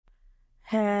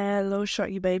Hello,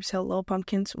 shorty babes. Hello,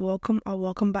 pumpkins.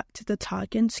 Welcome back to the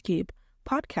Talk and Skip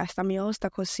podcast. I'm your host,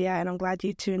 Akosia, and I'm glad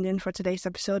you tuned in for today's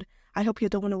episode. I hope you're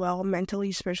doing well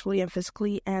mentally, spiritually, and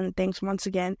physically, and thanks once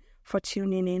again for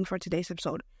tuning in for today's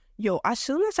episode. Yo, as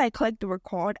soon as I clicked the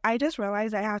record, I just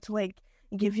realized I have to,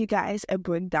 give you guys a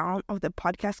breakdown of the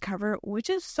podcast cover, which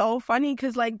is so funny,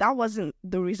 because, that wasn't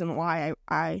the reason why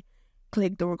I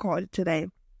clicked the record today.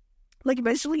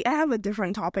 Basically, I have a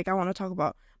different topic I want to talk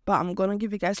about, but I'm going to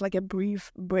give you guys, a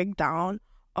brief breakdown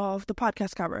of the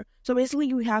podcast cover. So,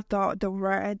 basically, we have the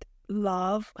red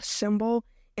love symbol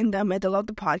in the middle of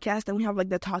the podcast, and we have,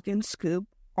 the talking scoop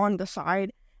on the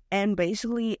side, and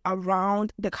basically,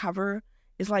 around the cover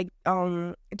is,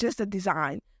 just a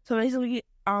design. So, basically,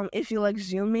 if you,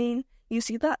 zoom in, you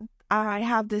see that I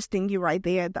have this thingy right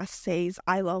there that says,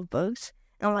 I love books,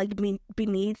 and,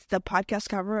 beneath the podcast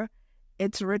cover,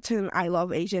 it's written, I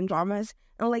love Asian dramas.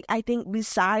 And, I think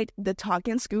beside the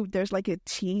talking scoop, there's, a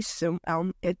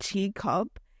tea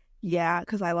cup. Yeah,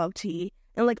 because I love tea.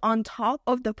 And, on top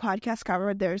of the podcast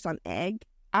cover, there's an egg.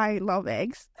 I love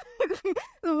eggs.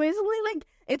 So, basically,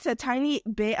 it's a tiny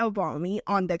bit about me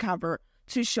on the cover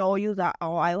to show you that,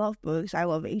 I love books. I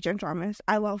love Asian dramas.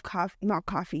 I love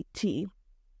tea.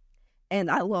 And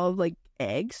I love,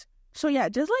 eggs. So, yeah,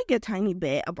 just, a tiny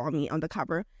bit about me on the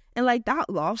cover. And, that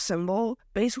love symbol,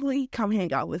 basically, come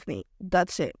hang out with me.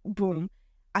 That's it. Boom.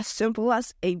 As simple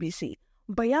as ABC.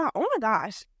 But, yeah, oh my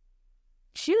gosh.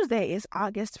 Tuesday is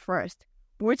August 1st,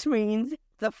 which means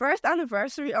the first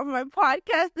anniversary of my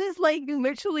podcast is,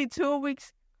 literally 2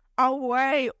 weeks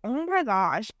away. Oh, my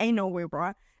gosh. Ain't no way,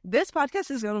 bro. This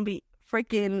podcast is going to be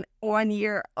freaking 1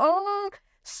 year. Oh,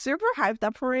 super hyped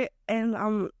up for it. And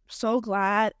I'm so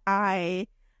glad I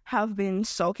have been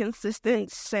so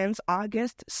consistent since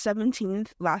August 17th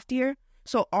last year.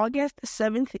 So August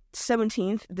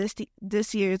 17th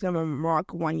this year is gonna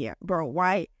mark 1 year. Bro,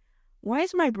 why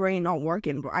is my brain not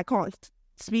working, bro? I can't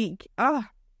speak.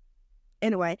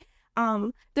 Anyway,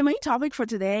 the main topic for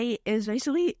today is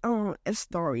basically a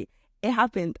story. It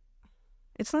happened.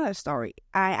 It's not a story.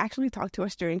 I actually talked to a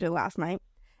stranger last night,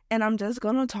 and I'm just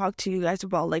gonna talk to you guys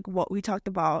about what we talked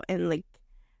about and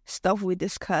stuff we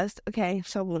discussed. Okay,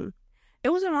 so it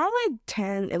was around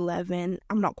 10, 11,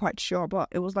 I'm not quite sure, but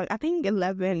it was I think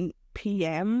 11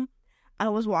 p.m. I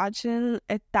was watching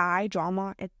a Thai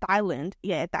drama, a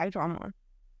Thai drama,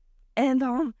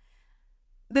 and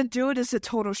the dude is a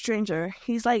total stranger.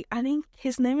 He's I think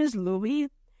his name is Louis.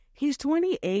 He's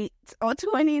 28 or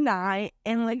 29,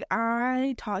 and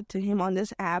I talked to him on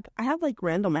this app. I have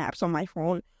random apps on my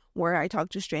phone where I talk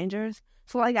to strangers.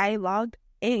 So I logged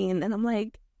in, and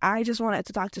I'm I just wanted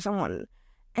to talk to someone.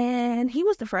 And he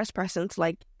was the first person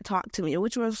to, talk to me,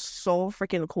 which was so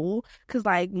freaking cool. Because,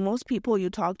 most people you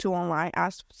talk to online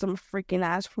ask some freaking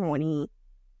ass horny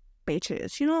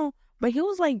bitches, But he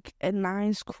was, a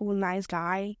nice, cool, nice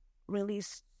guy. Really,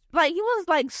 he was,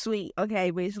 sweet, okay,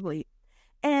 basically.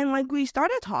 And, we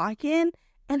started talking,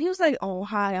 and he was oh,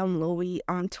 hi, I'm Louie,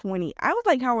 I'm 20. I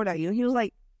was how old are you? He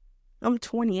was I'm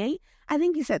 28. I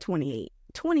think he said 28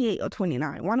 or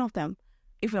 29, one of them,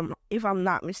 if I'm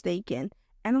not mistaken.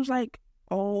 And I was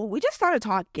oh, we just started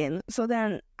talking. So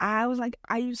then I was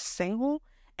are you single?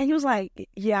 And he was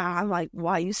yeah. I'm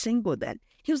why are you single then?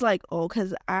 He was oh,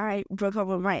 because I broke up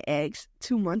with my ex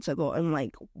 2 months ago.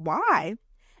 I'm why?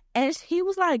 And he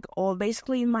was oh,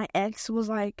 basically my ex was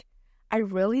I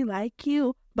really like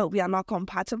you, but we are not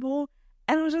compatible.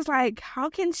 And I was just how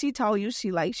can she tell you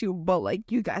she likes you, but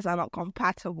you guys are not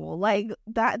compatible?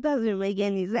 That doesn't make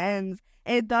any sense.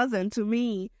 It doesn't to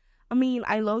me. I mean,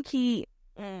 I low-key,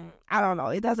 I don't know.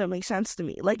 It doesn't make sense to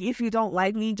me. If you don't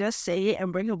like me, just say it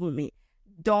and break up with me.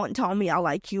 Don't tell me I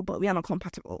like you, but we are not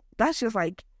compatible. That's just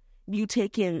you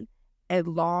taking a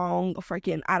long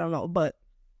freaking, I don't know. But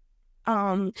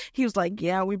he was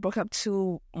yeah, we broke up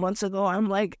 2 months ago.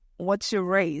 I'm what's your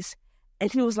race?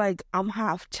 And he was I'm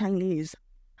half Chinese,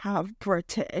 half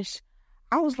British.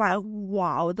 I was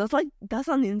wow, that's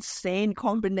an insane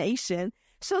combination.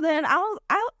 So then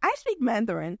I speak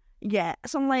Mandarin. Yeah.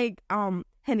 So I'm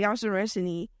很了解认识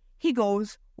你. He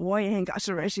goes, 我也很了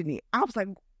解认识你. I was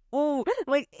oh,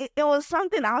 it was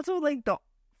something out of the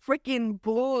freaking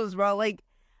blues, bro.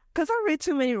 Cause I read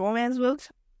too many romance books.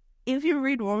 If you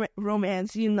read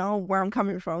romance, you know where I'm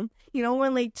coming from.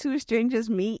 When two strangers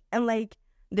meet and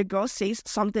the girl says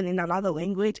something in another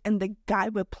language and the guy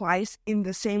replies in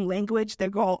the same language, they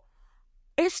go,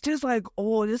 it's just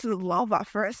oh, this is love at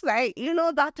first sight.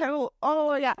 That type of,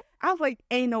 oh, yeah. I was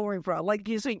ain't no way, bro.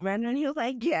 You speak Mandarin? He was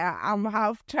yeah, I'm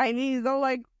half Chinese.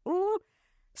 I'm ooh.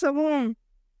 So,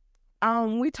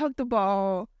 we talked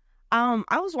about, I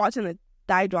was watching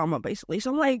die drama, basically.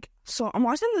 So I'm like, so I'm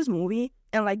watching this movie,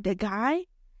 and like the guy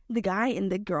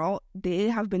and the girl, they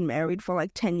have been married for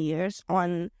like 10 years.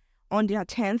 On their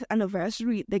 10th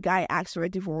anniversary, the guy asked for a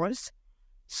divorce.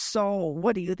 So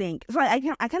what do you think? So I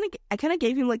kind of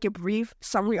gave him like a brief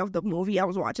summary of the movie I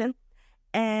was watching,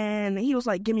 and he was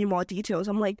like, give me more details.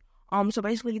 I'm like, so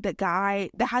basically the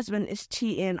husband is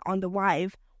cheating on the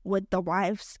wife with the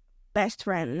wife's best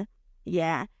friend.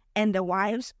 Yeah. And the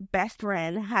wife's best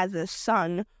friend has a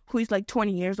son who is like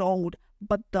 20 years old,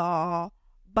 but the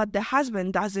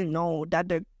husband doesn't know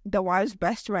that the wife's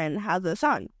best friend has a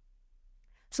son.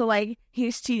 So like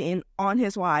he's cheating on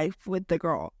his wife with the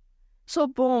girl. So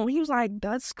boom, he was like,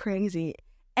 that's crazy.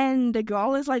 And the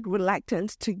girl is like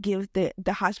reluctant to give the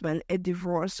husband a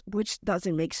divorce, which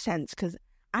doesn't make sense because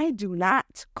I do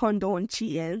not condone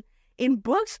cheating. In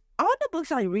books, all the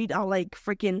books I read are like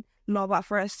freaking love at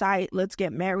first sight, let's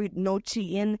get married, no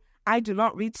cheating. I do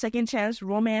not read second chance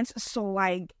romance, so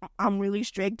like I'm really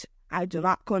strict. I do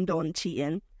not condone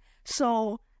cheating.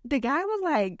 So the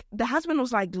husband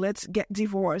was like, let's get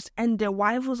divorced. And the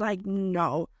wife was like,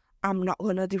 no, I'm not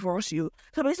going to divorce you.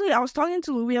 So basically I was talking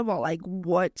to Louis about like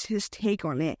what's his take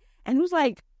on it. And he was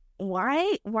like, why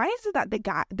is it that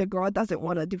the girl doesn't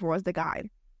want to divorce the guy?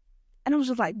 And I was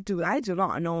just like, dude, I do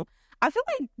not know. I feel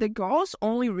like the girl's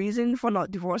only reason for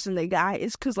not divorcing the guy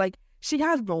is because, like, she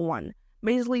has no one.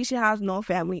 Basically, she has no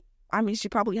family. I mean, she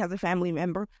probably has a family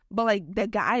member, but, like, the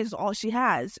guy is all she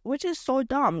has, which is so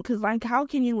dumb because, like, how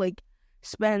can you, like,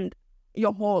 spend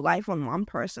your whole life on one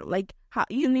person? Like, how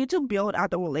you need to build out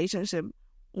the relationship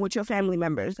with your family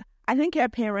members. I think her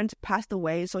parents passed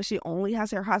away, so she only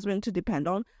has her husband to depend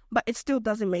on, but it still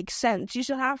doesn't make sense. She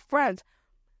should have friends.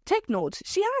 Take notes.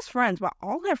 She has friends, but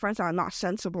all her friends are not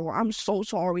sensible. I'm so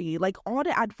sorry. Like, all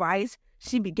the advice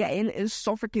she be getting is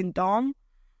so freaking dumb.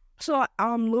 So,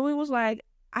 Louis was like,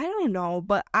 I don't know,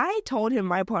 but I told him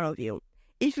my point of view.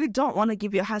 If you don't want to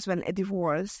give your husband a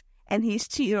divorce and he's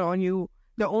cheating on you,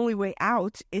 the only way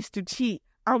out is to cheat.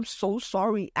 I'm so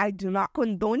sorry. I do not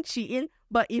condone cheating,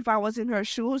 but if I was in her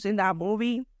shoes in that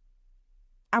movie,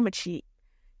 I'm a cheat.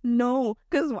 No,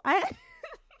 because why?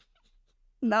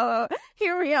 No,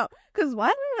 hear me out. Because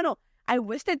why? No. I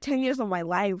wasted 10 years of my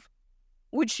life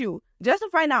with you just to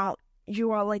find out you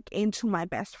are like into my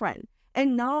best friend.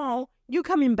 And now you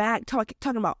coming back talking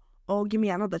about, oh, give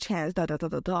me another chance,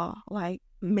 like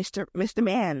Mr.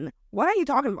 Man. What are you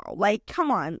talking about? Like, come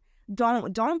on,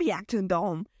 don't be acting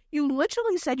dumb. You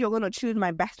literally said you're gonna choose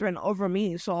my best friend over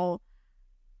me, so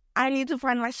I need to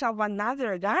find myself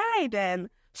another guy then.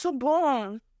 So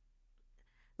boom.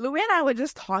 Louis and I were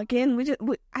just talking.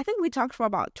 I think we talked for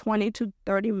about 20 to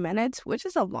 30 minutes, which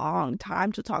is a long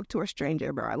time to talk to a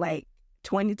stranger, bro. Like,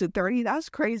 20 to 30, that's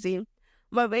crazy.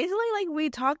 But basically, like,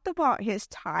 we talked about his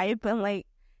type and, like,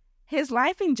 his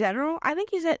life in general. I think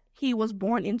he said he was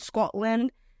born in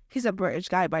Scotland. He's a British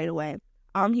guy, by the way.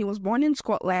 He was born in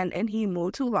Scotland and he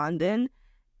moved to London.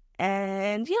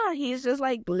 And, yeah, he's just,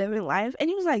 like, living life. And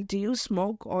he was like, do you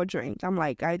smoke or drink? I'm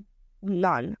like,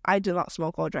 none. I do not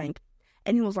smoke or drink.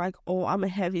 And he was like, oh, I'm a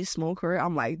heavy smoker.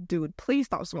 I'm like, dude, please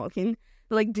stop smoking.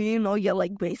 Like, do you know you're,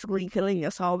 like, basically killing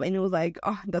yourself? And he was like,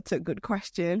 oh, that's a good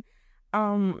question.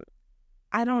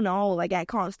 I don't know. Like, I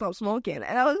can't stop smoking.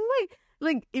 And I was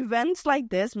like, events like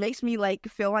this makes me, like,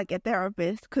 feel like a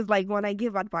therapist. Because, like, when I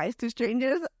give advice to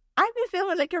strangers, I be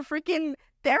feeling like a freaking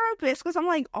therapist. Because I'm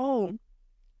like, oh,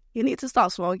 you need to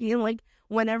stop smoking. Like,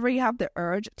 whenever you have the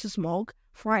urge to smoke,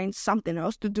 find something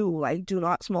else to do, like do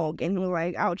not smoke. And he was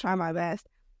like, I'll try my best.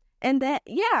 And then,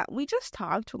 yeah, we just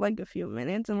talked for like a few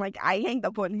minutes and like I hanged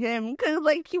up on him because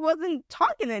like he wasn't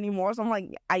talking anymore. So I'm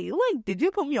like, did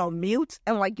you put me on mute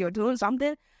and like you're doing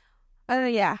something?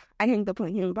 Yeah, I hanged up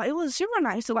on him. But it was super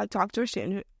nice to like talk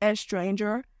to a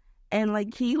stranger and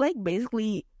like he like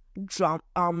basically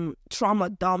trauma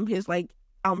dump his like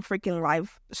freaking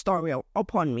life story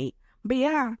upon me. But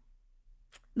yeah,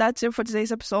 that's it for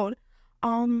today's episode.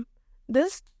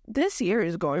 This year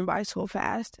is going by so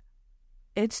fast.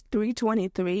 It's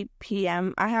 3:23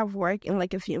 p.m. I have work in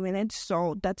like a few minutes,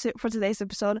 so that's it for today's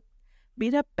episode. Be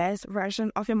the best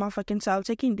version of your motherfucking self,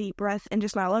 taking deep breath, and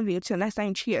just I love you. Till next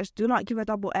time, cheers. Do not give a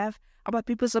double F about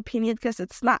people's opinion because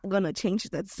it's not gonna change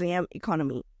the damn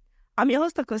economy. I'm your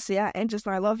host, Takosia, and just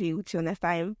I love you. Till next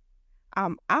time,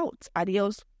 I'm out.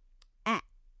 Adios.